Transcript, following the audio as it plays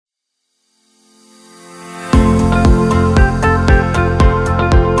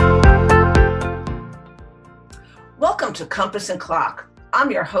Compass and Clock.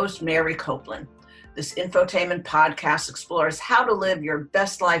 I'm your host, Mary Copeland. This infotainment podcast explores how to live your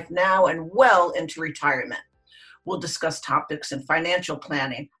best life now and well into retirement. We'll discuss topics in financial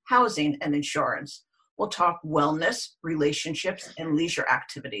planning, housing, and insurance. We'll talk wellness, relationships, and leisure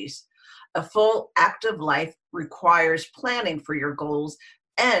activities. A full, active life requires planning for your goals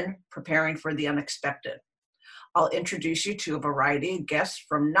and preparing for the unexpected. I'll introduce you to a variety of guests,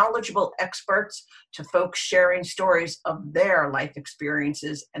 from knowledgeable experts to folks sharing stories of their life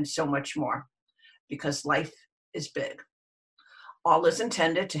experiences and so much more, because life is big. All is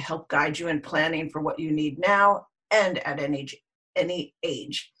intended to help guide you in planning for what you need now and at any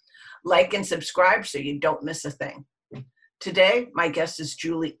age. Like and subscribe so you don't miss a thing. Today, my guest is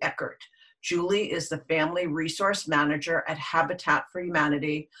Julie Eckert. Julie is the Family Resource Manager at Habitat for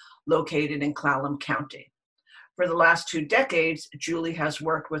Humanity, located in Clallam County. For the last 2 decades, Julie has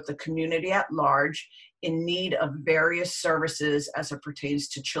worked with the community at large in need of various services as it pertains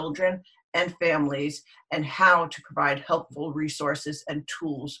to children and families, and how to provide helpful resources and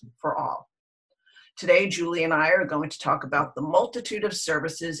tools for all. Today, Julie and I are going to talk about the multitude of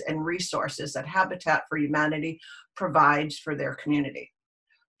services and resources that Habitat for Humanity provides for their community.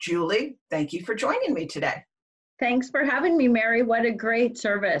 Julie, thank you for joining me today. Thanks for having me, Mary. What a great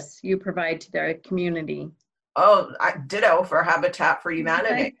service you provide to the community. Oh, ditto for Habitat for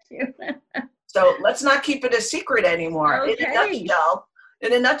Humanity. Thank you. So let's not keep it a secret anymore. Okay.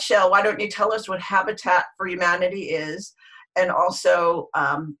 In a nutshell, why don't you tell us what Habitat for Humanity is, and also,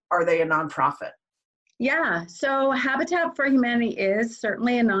 are they a nonprofit? Yeah, so Habitat for Humanity is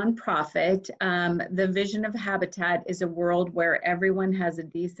certainly a nonprofit. The vision of Habitat is a world where everyone has a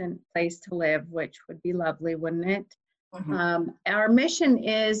decent place to live, which would be lovely, wouldn't it? Mm-hmm. Our mission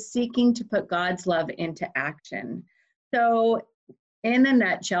is seeking to put God's love into action. So in a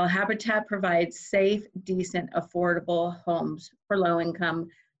nutshell, Habitat provides safe, decent, affordable homes for low-income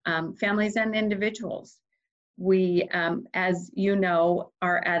families and individuals. We, as you know,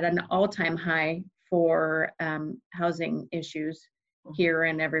 are at an all-time high for housing issues here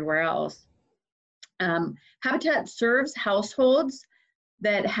and everywhere else. Habitat serves households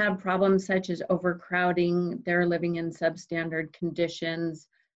that have problems such as overcrowding. They're living in substandard conditions.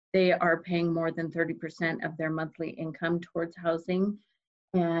 They are paying more than 30% of their monthly income towards housing.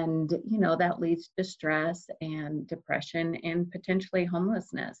 And, you know, that leads to stress and depression and potentially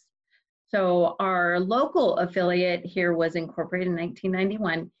homelessness. So our local affiliate here was incorporated in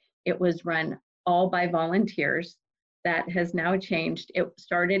 1991. It was run all by volunteers. That has now changed. It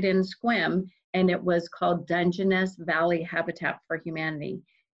started in Sequim, and it was called Dungeness Valley Habitat for Humanity.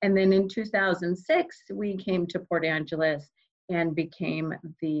 And then in 2006, we came to Port Angeles and became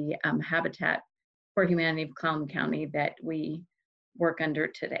the Habitat for Humanity of Clallam County that we work under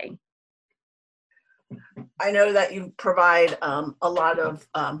today. I know that you provide a lot of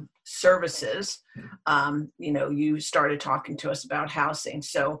services. You know, you started talking to us about housing.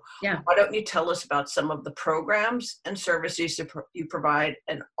 So yeah, why don't you tell us about some of the programs and services you provide,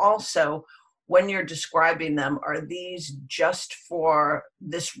 and also, when you're describing them, are these just for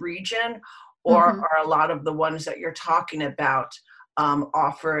this region, or are a lot of the ones that you're talking about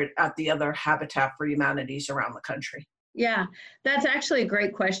offered at the other Habitat for Humanities around the country? Yeah, that's actually a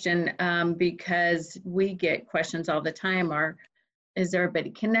great question, because we get questions all the time. Is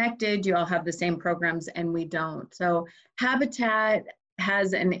everybody connected? Do you all have the same programs? And we don't. So Habitat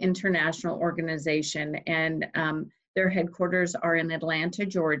has an international organization, and their headquarters are in Atlanta,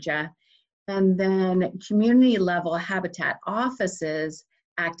 Georgia. And then community level Habitat offices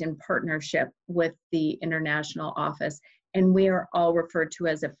act in partnership with the international office, and we are all referred to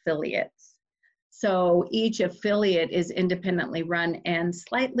as affiliates. So each affiliate is independently run and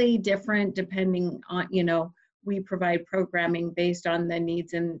slightly different depending on, you know, we provide programming based on the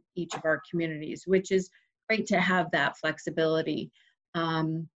needs in each of our communities, which is great to have that flexibility.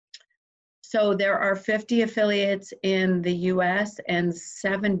 So there are 50 affiliates in the US and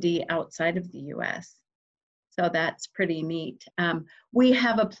 70 outside of the US. So that's pretty neat. We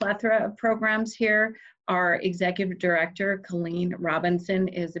have a plethora of programs here. Our executive director, Colleen Robinson,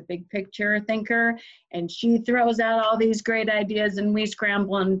 is a big picture thinker, and she throws out all these great ideas, and we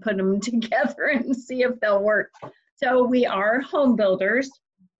scramble and put them together and see if they'll work. So we are home builders.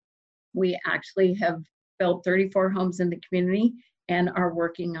 We actually have built 34 homes in the community and are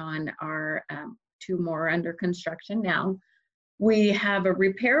working on our 2 more under construction now. We have a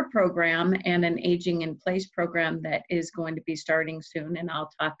repair program and an aging in place program that is going to be starting soon, and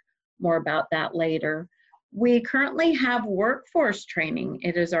I'll talk more about that later. We currently have workforce training.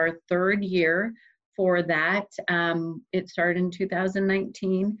 It is our 3rd year for that. It started in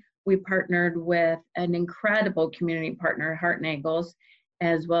 2019. we partnered with an incredible community partner, Hartnagel's,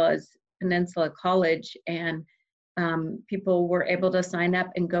 as well as Peninsula College, and people were able to sign up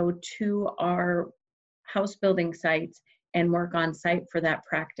and go to our house building sites and work on site for that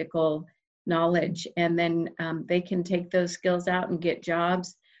practical knowledge. And then they can take those skills out and get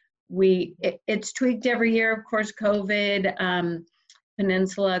jobs. It's tweaked every year. Of course, COVID,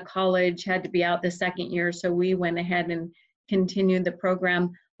 Peninsula College had to be out the second year, so we went ahead and continued the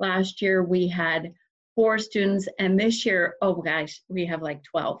program. Last year we had 4 students, and this year, oh gosh, we have like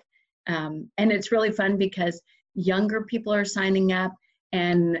 12. And it's really fun because younger people are signing up,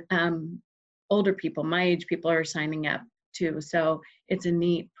 and older people, my age people, are signing up too. So it's a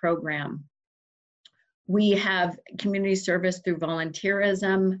neat program. We have community service through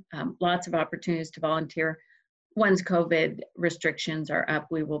volunteerism, lots of opportunities to volunteer. Once COVID restrictions are up,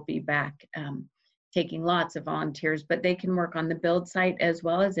 we will be back taking lots of volunteers, but they can work on the build site as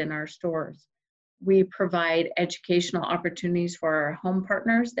well as in our stores. We provide educational opportunities for our home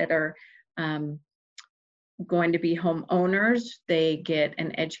partners that are going to be homeowners. They get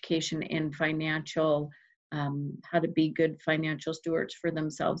an education in financial, how to be good financial stewards for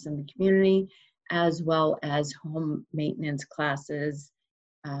themselves and the community, as well as home maintenance classes.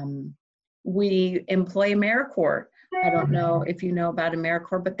 We employ AmeriCorps. I don't know if you know about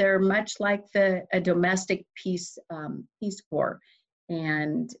AmeriCorps, but they're much like a domestic Peace Corps.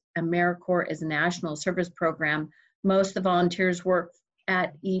 And AmeriCorps is a national service program. Most of the volunteers work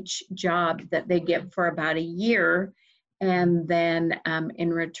at each job that they get for about a year, and then in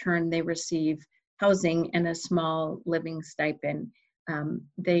return they receive housing and a small living stipend.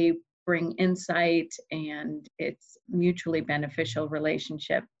 They bring insight, and it's mutually beneficial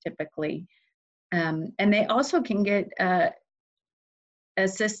relationship typically. And they also can get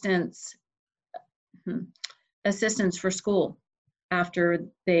assistance for school after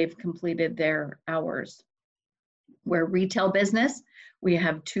they've completed their hours. We're retail business. We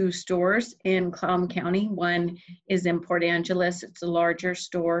have 2 stores in Clallam County. One is in Port Angeles. It's a larger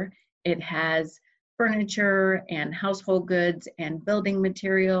store. It has furniture and household goods and building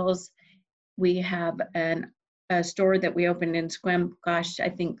materials. We have a store that we opened in Sequim, gosh, I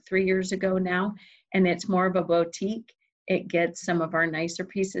think 3 years ago now, and it's more of a boutique. It gets some of our nicer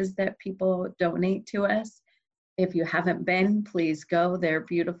pieces that people donate to us. If you haven't been, please go. They're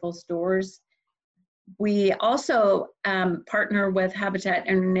beautiful stores. We also partner with Habitat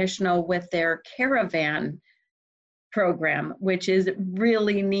International with their caravan program, which is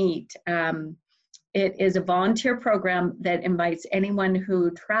really neat. It is a volunteer program that invites anyone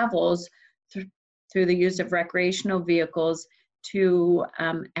who travels through the use of recreational vehicles to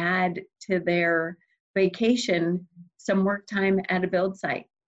add to their vacation some work time at a build site.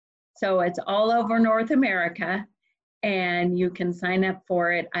 So it's all over North America, and you can sign up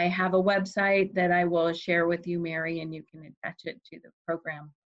for it. I have a website that I will share with you, Mary, and you can attach it to the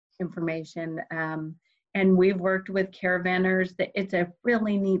program information. And we've worked with caravanners. It's a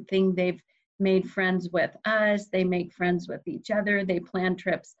really neat thing. They've made friends with us. They make friends with each other. They plan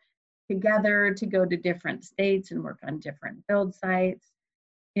trips together to go to different states and work on different build sites.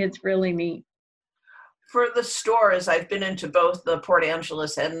 It's really neat. For the stores, I've been into both the Port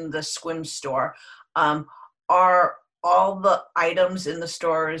Angeles and the Sequim store. Are all the items in the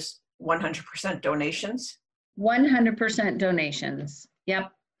stores 100% donations? 100% donations.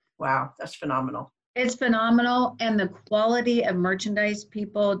 Yep. Wow, that's phenomenal. It's phenomenal, and the quality of merchandise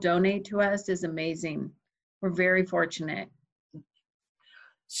people donate to us is amazing. We're very fortunate.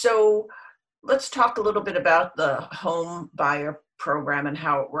 So let's talk a little bit about the home buyer program and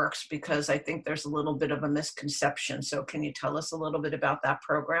how it works, because I think there's a little bit of a misconception. So can you tell us a little bit about that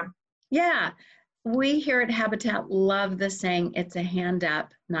program? Yeah, we here at Habitat love the saying, it's a hand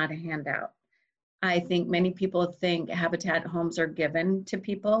up, not a handout. I think many people think Habitat homes are given to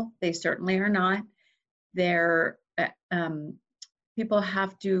people. They certainly are not. People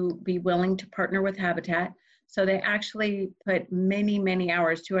have to be willing to partner with Habitat. So they actually put many, many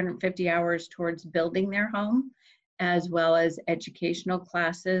hours, 250 hours towards building their home, as well as educational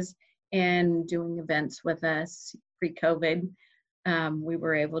classes and doing events with us pre-COVID. We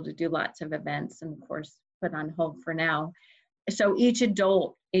were able to do lots of events, and of course, put on hold for now. So each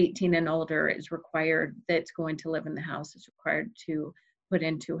adult 18 and older is required, that's going to live in the house, is required to put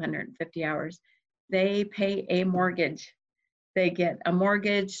in 250 hours. They pay a mortgage. They get a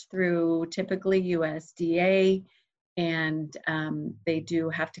mortgage through typically USDA, and they do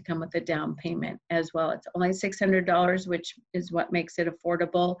have to come with a down payment as well. It's only $600, which is what makes it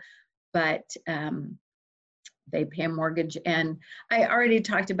affordable, but they pay a mortgage. And I already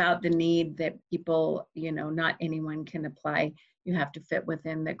talked about the need that people, not anyone can apply. You have to fit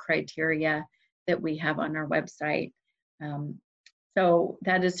within the criteria that we have on our website. So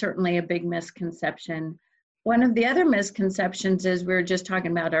that is certainly a big misconception. One of the other misconceptions is we were just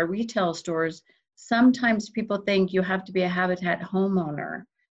talking about our retail stores. Sometimes people think you have to be a Habitat homeowner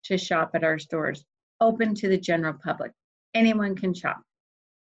to shop at our stores. Open to the general public. Anyone can shop.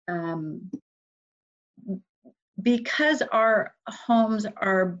 Because our homes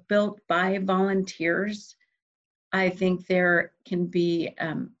are built by volunteers, I think there can be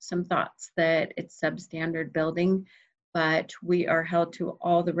some thoughts that it's substandard building, but we are held to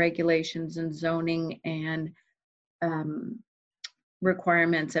all the regulations and zoning and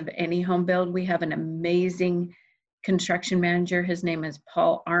requirements of any home build. We have an amazing construction manager. His name is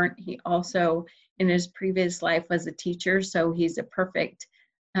Paul Arndt. He also, in his previous life, was a teacher, so he's a perfect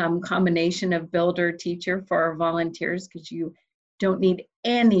combination of builder teacher for our volunteers, because you don't need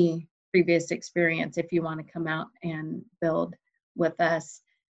any previous experience if you want to come out and build with us.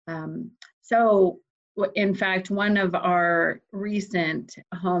 So in fact, one of our recent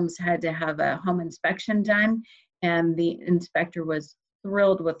homes had to have a home inspection done, and the inspector was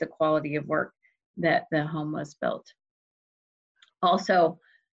thrilled with the quality of work that the home was built. Also,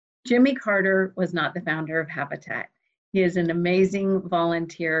 Jimmy Carter was not the founder of Habitat. He is an amazing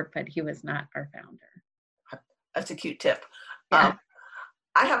volunteer, but he was not our founder. That's a cute tip. Yeah.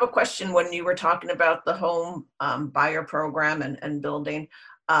 I have a question. When you were talking about the home buyer program and building,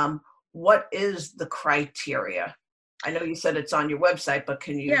 what is the criteria? I know you said it's on your website, but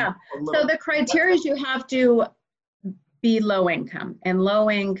can you? Yeah, so the criteria is you have to be low income, and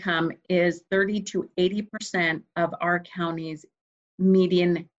low income is 30 to 80% of our county's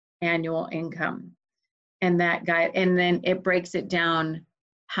median annual income. And that guide, and then it breaks it down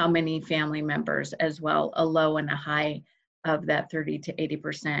how many family members as well, a low and a high of that 30 to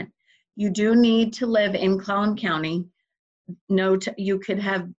 80%. You do need to live in Clallam County. Note, you could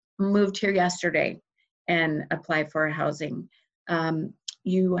have moved here yesterday and apply for a housing.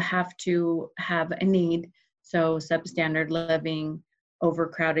 You have to have a need, so substandard living,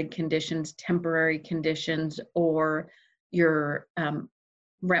 overcrowded conditions, temporary conditions, or your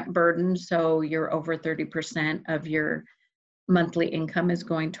rent burden, so you're over 30% of your monthly income is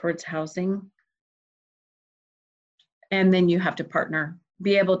going towards housing. And then you have to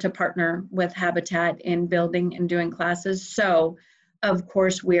be able to partner with Habitat in building and doing classes. So of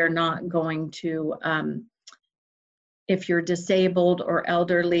course we are not going to, if you're disabled or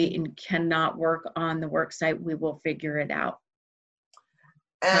elderly and cannot work on the work site, we will figure it out.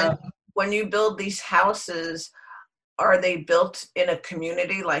 And when you build these houses, are they built in a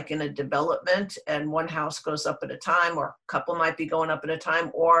community, like in a development, and one house goes up at a time, or a couple might be going up at a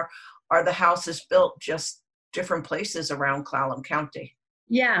time, or are the houses built just different places around Clallam County?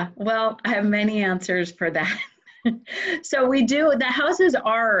 Yeah, well, I have many answers for that. So we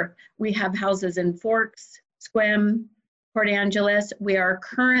have houses in Forks, Sequim, Port Angeles. We are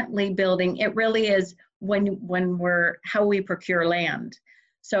currently building, it really is how we procure land.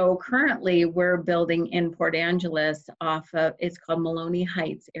 So currently we're building in Port Angeles it's called Maloney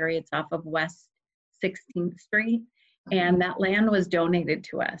Heights area. It's off of West 16th Street. And that land was donated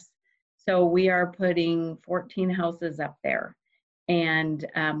to us. So we are putting 14 houses up there. And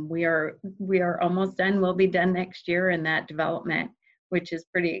we are almost done. We'll be done next year in that development, which is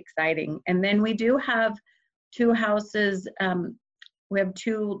pretty exciting. And then we do have 2 houses. We have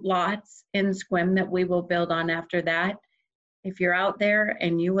 2 lots in Sequim that we will build on after that. If you're out there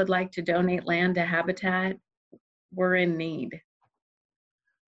and you would like to donate land to Habitat, we're in need.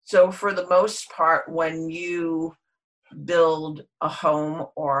 So for the most part, when you build a home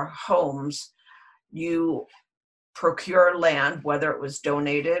or homes, you procure land, whether it was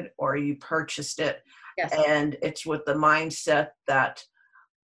donated or you purchased it. Yes. And it's with the mindset that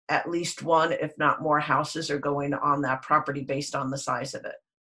at least one, if not more, houses are going on that property based on the size of it.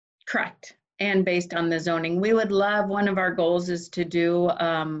 Correct. And based on the zoning. We would love, one of our goals is to do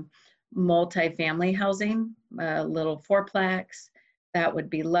multi-family housing, a little 4-plex. That would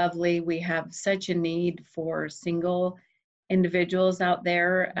be lovely. We have such a need for single individuals out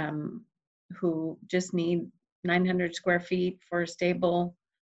there who just need 900 square feet for a stable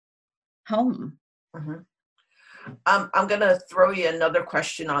home. Mm-hmm. I'm going to throw you another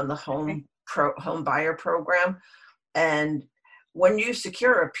question on the home buyer program. And when you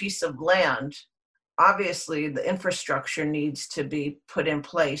secure a piece of land, obviously the infrastructure needs to be put in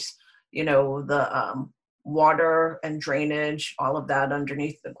place, the water and drainage, all of that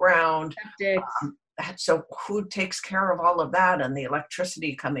underneath the ground, so who takes care of all of that and the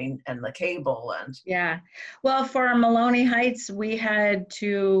electricity coming and the cable and? Yeah. Well, for Maloney Heights, we had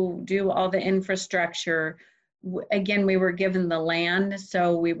to do all the infrastructure. Again, we were given the land,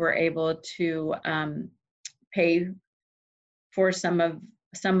 so we were able to pay for some of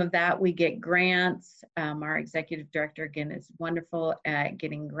that. We get grants. Our executive director, again, is wonderful at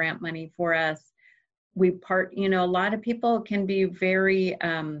getting grant money for us. A lot of people can be very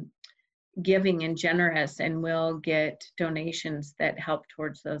giving and generous, and we'll get donations that help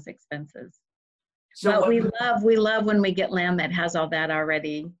towards those expenses. So but we love when we get land that has all that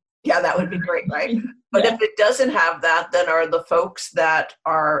already. Yeah, that would be great, right? But yeah. If it doesn't have that, then are the folks that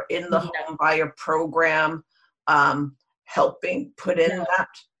are in the home buyer program helping put in that?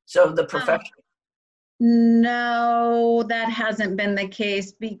 So the professional? No, that hasn't been the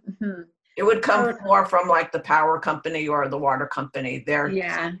case. It would come more from like the power company or the water company.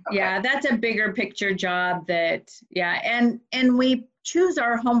 Yeah, that's a bigger picture job and we choose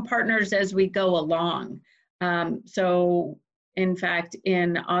our home partners as we go along. So in fact,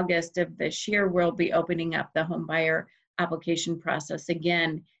 in August of this year, we'll be opening up the home buyer application process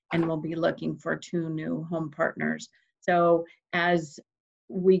again, and we'll be looking for 2 new home partners. So as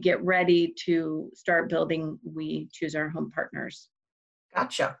we get ready to start building, we choose our home partners.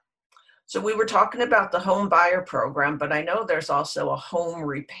 Gotcha. So we were talking about the home buyer program, but I know there's also a home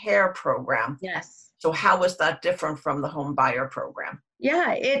repair program. Yes. So how is that different from the home buyer program?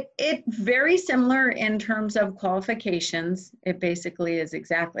 Yeah, it very similar in terms of qualifications. It basically is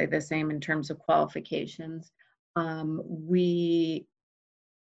exactly the same in terms of qualifications. We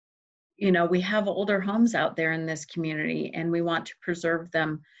have older homes out there in this community, and we want to preserve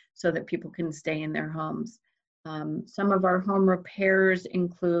them so that people can stay in their homes. Some of our home repairs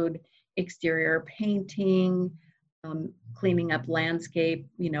include exterior painting, cleaning up landscape,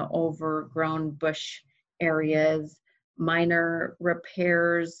 overgrown bush areas, minor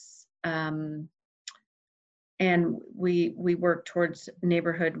repairs, and we work towards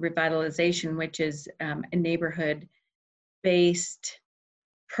neighborhood revitalization, which is a neighborhood-based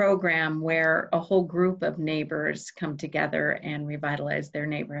program where a whole group of neighbors come together and revitalize their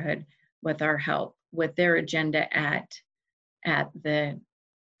neighborhood with our help, with their agenda at the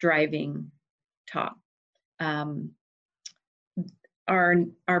driving top. Our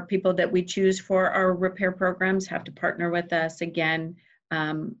people that we choose for our repair programs have to partner with us again,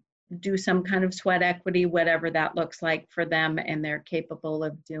 do some kind of sweat equity, whatever that looks like for them and they're capable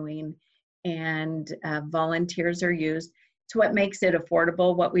of doing, and volunteers are used. It's what makes it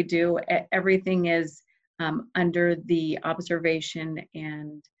affordable, what we do. Everything is under the observation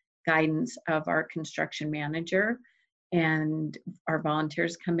and guidance of our construction manager, and our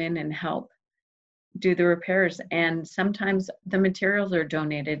volunteers come in and help do the repairs, and sometimes the materials are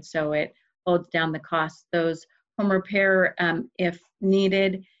donated, so it holds down the cost. Those home repair, if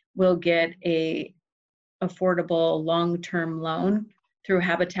needed, will get a affordable long-term loan through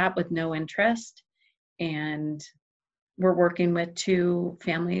Habitat with no interest, and we're working with 2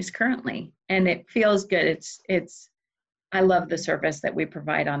 families currently, and it feels good. I love the service that we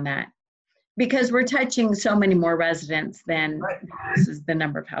provide on that, because we're touching so many more residents than this is the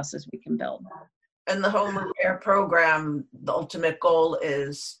number of houses we can build. And the home repair program, the ultimate goal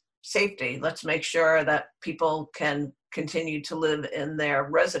is safety. Let's make sure that people can continue to live in their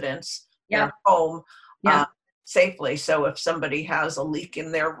residence, their home, safely. So if somebody has a leak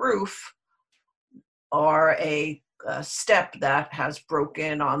in their roof or a step that has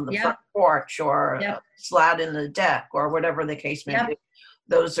broken on the front porch or a slat in the deck or whatever the case may be,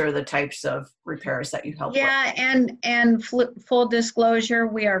 those are the types of repairs that you help with. And full disclosure,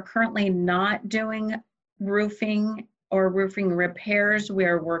 we are currently not doing roofing or roofing repairs. We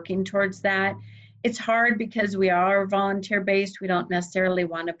are working towards that. It's hard because we are volunteer-based. We don't necessarily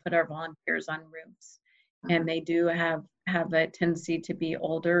want to put our volunteers on roofs. And they do have a tendency to be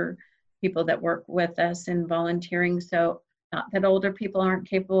older people that work with us in volunteering. So not that older people aren't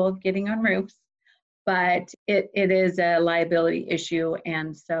capable of getting on roofs, but it is a liability issue.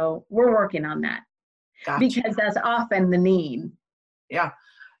 And so we're working on that. Gotcha. Because that's often the need. Yeah.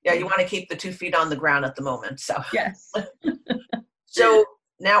 Yeah, you want to keep the 2 feet on the ground at the moment. So yes. So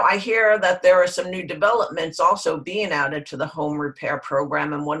now I hear that there are some new developments also being added to the home repair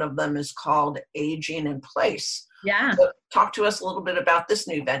program, and one of them is called Aging in Place. Yeah. So talk to us a little bit about this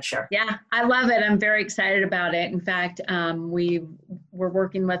new venture. Yeah, I love it. I'm very excited about it. In fact, we're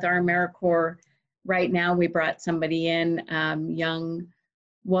working with our AmeriCorps right now. We brought somebody in, young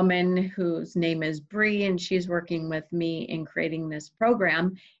woman whose name is Bree, and she's working with me in creating this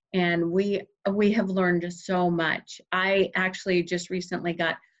program. And we have learned so much. I actually just recently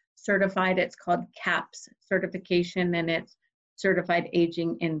got certified. It's called CAPS certification, and it's certified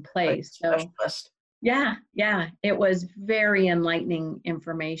aging in place. So Specialist. yeah, it was very enlightening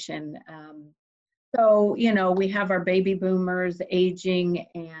information. So, we have our baby boomers aging,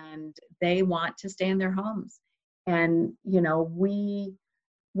 and they want to stay in their homes. And, we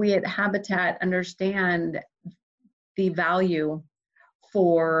at Habitat understand the value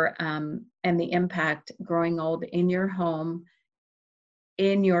for and the impact growing old in your home,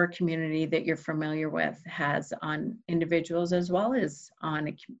 in your community that you're familiar with, has on individuals as well as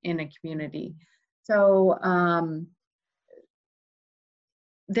in a community. So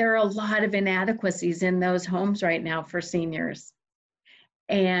there are a lot of inadequacies in those homes right now for seniors.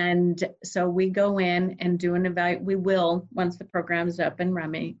 And so we go in and do an we will, once the program is up and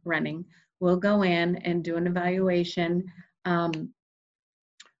running, we'll go in and do an evaluation.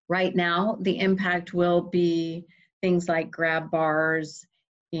 Right now, the impact will be things like grab bars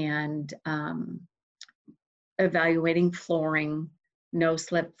and evaluating flooring, no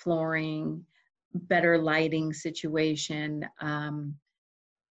slip flooring, better lighting situation,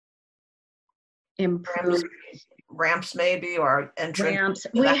 improve ramps maybe, or entrance ramps.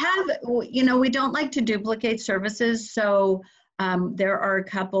 We have, we don't like to duplicate services. So there are a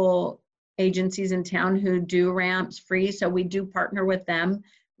couple agencies in town who do ramps free. So we do partner with them.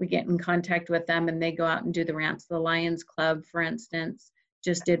 We get in contact with them and they go out and do the ramps. The Lions Club, for instance,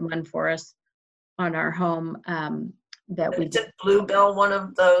 just did one for us on our home that we did. Bluebell one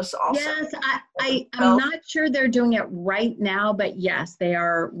of those also? Yes, I'm not sure they're doing it right now, but yes, they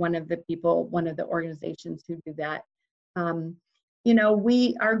are one of the organizations who do that.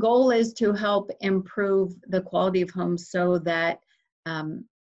 Our goal is to help improve the quality of homes so that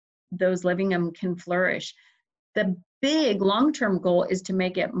those living them can flourish. The big long-term goal is to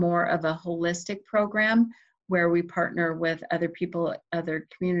make it more of a holistic program where we partner with other people, other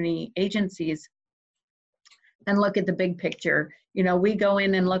community agencies, and look at the big picture. We go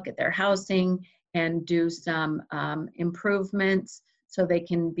in and look at their housing and do some improvements so they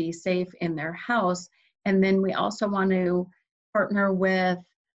can be safe in their house. And then we also want to partner with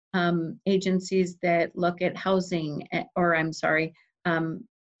agencies that look at housing,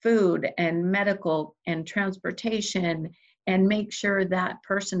 food and medical and transportation, and make sure that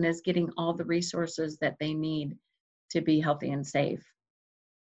person is getting all the resources that they need to be healthy and safe.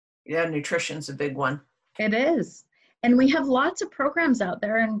 Yeah, nutrition's a big one. It is. And we have lots of programs out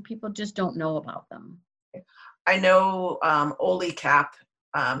there and people just don't know about them. I know OLICAP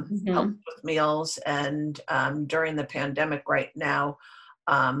helps Mm-hmm. with meals, and during the pandemic right now,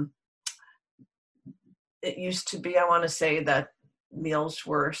 it used to be, I want to say that meals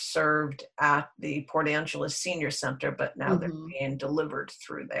were served at the Port Angeles Senior Center, but now they're being delivered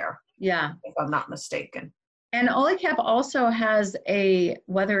through there. Yeah. If I'm not mistaken. And OLICAP also has a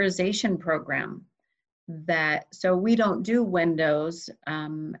weatherization program so we don't do windows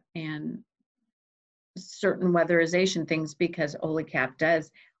and certain weatherization things because OLICAP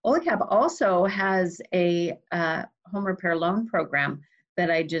does. OLICAP also has a home repair loan program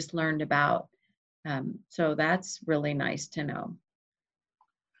that I just learned about. So that's really nice to know.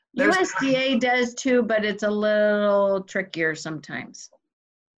 USDA does too, but it's a little trickier sometimes.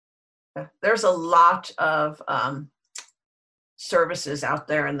 There's a lot of services out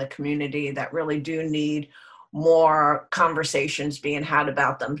there in the community that really do need more conversations being had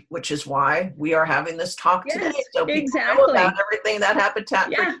about them, which is why we are having this talk today. So people know about everything that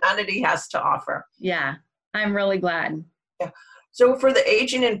Habitat for Humanity has to offer. Yeah, I'm really glad. Yeah. So for the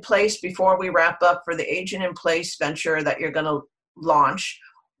Aging in Place, before we wrap up, for the Aging in Place venture that you're going to launch,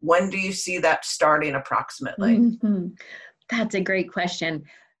 when do you see that starting approximately? Mm-hmm. That's a great question.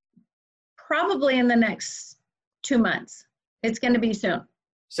 Probably in the next 2 months. It's going to be soon.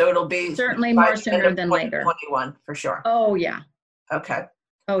 So it'll be certainly more sooner than later. 2021 for sure. Oh yeah. Okay.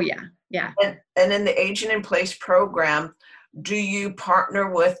 Oh yeah. Yeah. And in the Aging in Place program, do you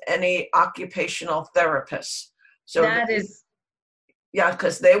partner with any occupational therapists? So that is. Yeah,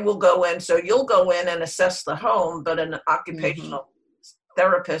 because they will go in. So you'll go in and assess the home, but an occupational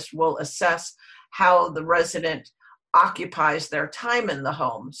therapist will assess how the resident occupies their time in the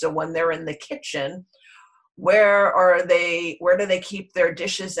home. So when they're in the kitchen, where do they keep their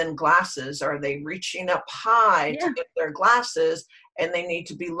dishes and glasses? Are they reaching up high to get their glasses and they need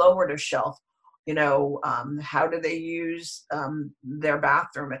to be lowered a shelf? How do they use their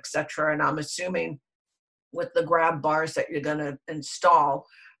bathroom, etc.? And I'm assuming with the grab bars that you're going to install,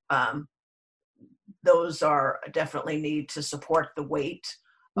 those are definitely need to support the weight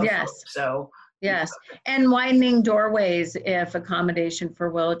of folks. So yes, and widening doorways if accommodation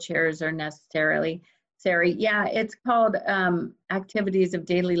for wheelchairs are Sari. Yeah, it's called Activities of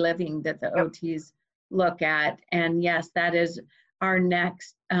Daily Living that the OTs look at. And yes, that is our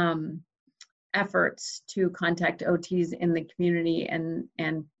next efforts to contact OTs in the community and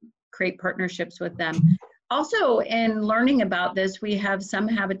create partnerships with them. Also, in learning about this, we have some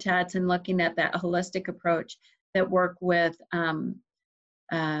habitats and looking at that holistic approach that work with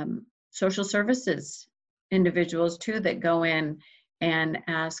social services individuals too, that go in and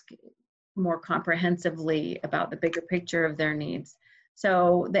ask more comprehensively about the bigger picture of their needs.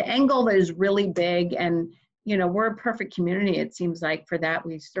 So the angle is really big, and we're a perfect community, it seems like, for that.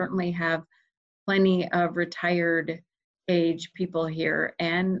 We certainly have plenty of retired age people here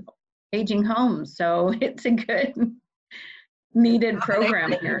and aging homes, so it's a good needed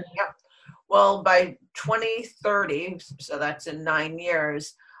program here. Yeah. Well, by 2030, so that's in 9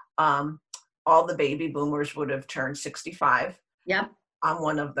 years, all the baby boomers would have turned 65. Yep. I'm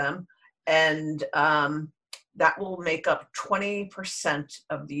one of them. And that will make up 20%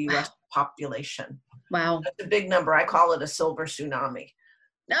 of the U.S. population. Wow. That's a big number. I call it a silver tsunami.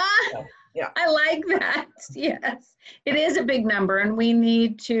 So, yeah. I like that. Yes, it is a big number, and we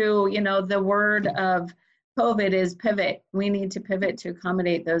need to, the word of COVID is pivot. We need to pivot to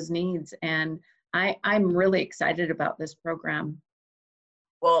accommodate those needs. And I'm really excited about this program.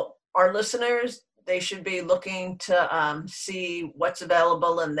 Well, our listeners, they should be looking to see what's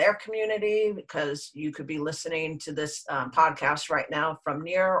available in their community, because you could be listening to this podcast right now from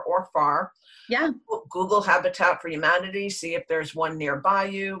near or far. Yeah. Google Habitat for Humanity, see if there's one nearby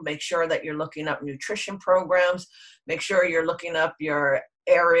you. Make sure that you're looking up nutrition programs. Make sure you're looking up your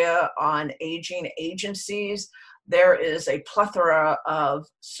area on aging agencies. There is a plethora of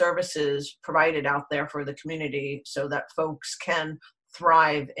services provided out there for the community so that folks can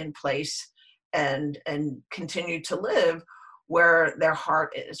thrive in place and continue to live where their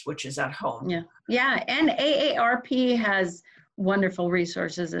heart is, which is at home. Yeah, and AARP has wonderful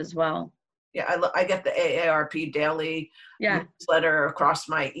resources as well. Yeah, I get the AARP daily newsletter across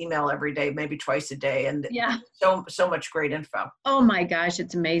my email every day, maybe twice a day, and so much great info. Oh my gosh,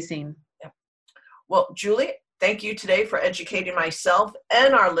 it's amazing. Yeah. Well, Julie, thank you today for educating myself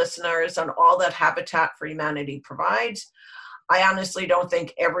and our listeners on all that Habitat for Humanity provides. I honestly don't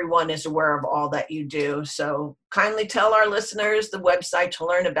think everyone is aware of all that you do. So kindly tell our listeners the website to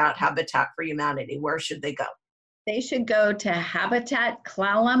learn about Habitat for Humanity. Where should they go? They should go to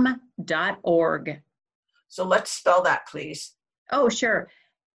habitatclallam.org. So let's spell that, please. Oh, sure.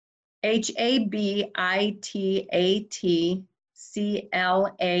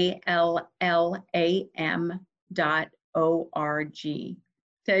 habitatclallam.org.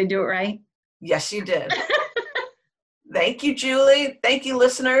 Did I do it right? Yes, you did. Thank you, Julie. Thank you,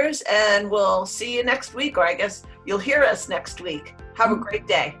 listeners. And we'll see you next week, or I guess you'll hear us next week. Have a great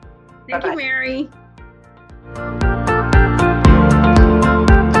day. Thank you, Mary.